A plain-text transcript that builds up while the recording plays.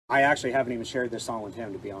I actually haven't even shared this song with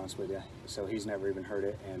him, to be honest with you. So he's never even heard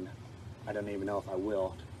it, and I don't even know if I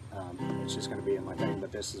will. It's just going to be in my thing,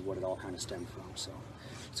 but this is what it all kind of stemmed from. So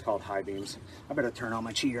it's called High Beams. I better turn on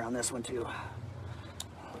my cheater on this one too.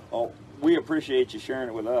 Well, we appreciate you sharing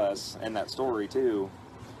it with us and that story too.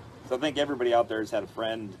 So I think everybody out there has had a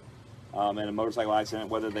friend in a motorcycle accident,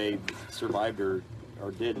 whether they survived or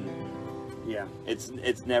didn't. Yeah.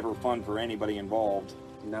 It's never fun for anybody involved.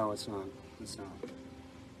 No, it's not. It's not.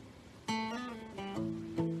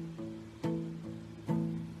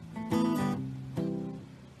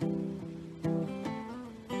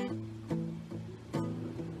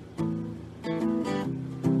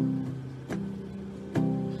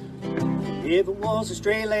 If it was a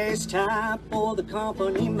straight-laced type or the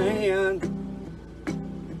company man,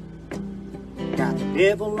 got the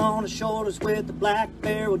devil on his shoulders with the black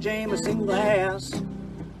barrel Jameson glass.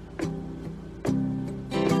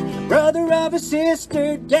 Brother of a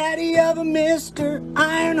sister, daddy of a mister,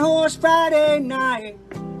 Iron Horse Friday night.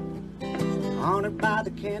 Honored by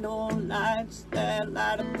the candle lights that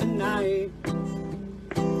light up the night.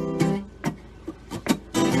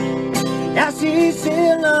 I see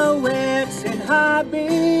silhouettes and high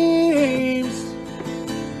beams,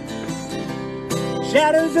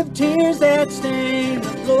 shadows of tears that stain the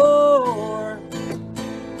floor,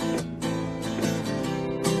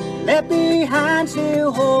 left behind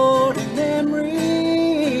still holding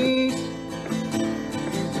memories,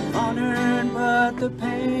 unearned but the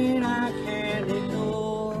pain I can't ignore.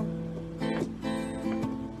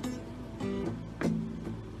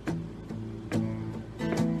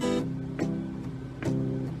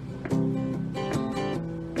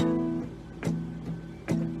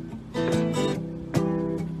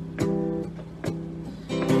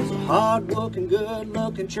 Hard-working,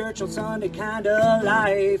 good-looking, church on Sunday kind of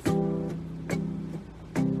life.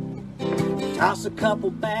 Toss a couple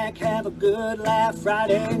back, have a good laugh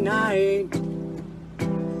Friday night.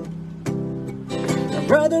 Her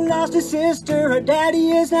brother lost his sister, her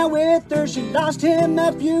daddy is now with her. She lost him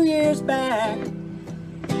a few years back.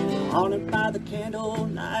 Haunted by the candle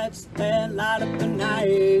lights that light up the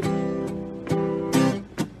night.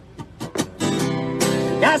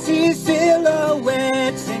 I see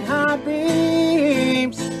silhouettes and high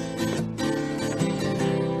beams,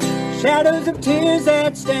 shadows of tears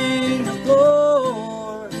that stain the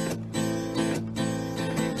floor,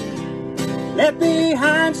 left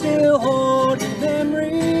behind still holding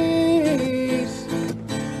memories,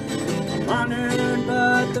 unearned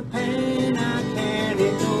but the pain I can't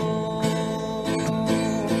ignore.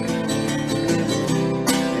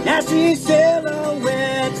 And I see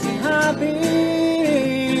silhouettes and high beams,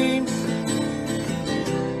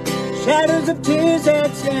 shadows of tears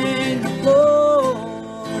that stain the floor,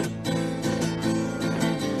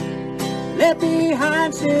 left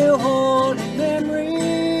behind still holding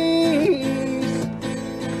memories,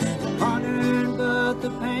 unearned but the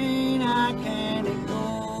pain I can't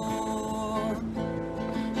ignore.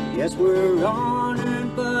 Yes, we're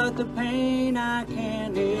honored but the pain I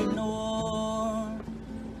can't ignore.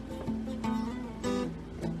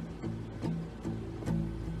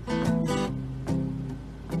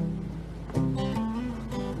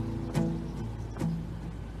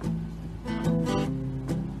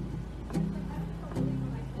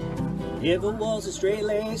 If it was a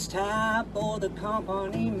straight-laced type or the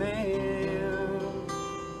company man.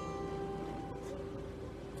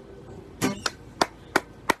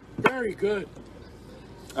 Very good.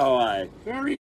 Oh, aye. Very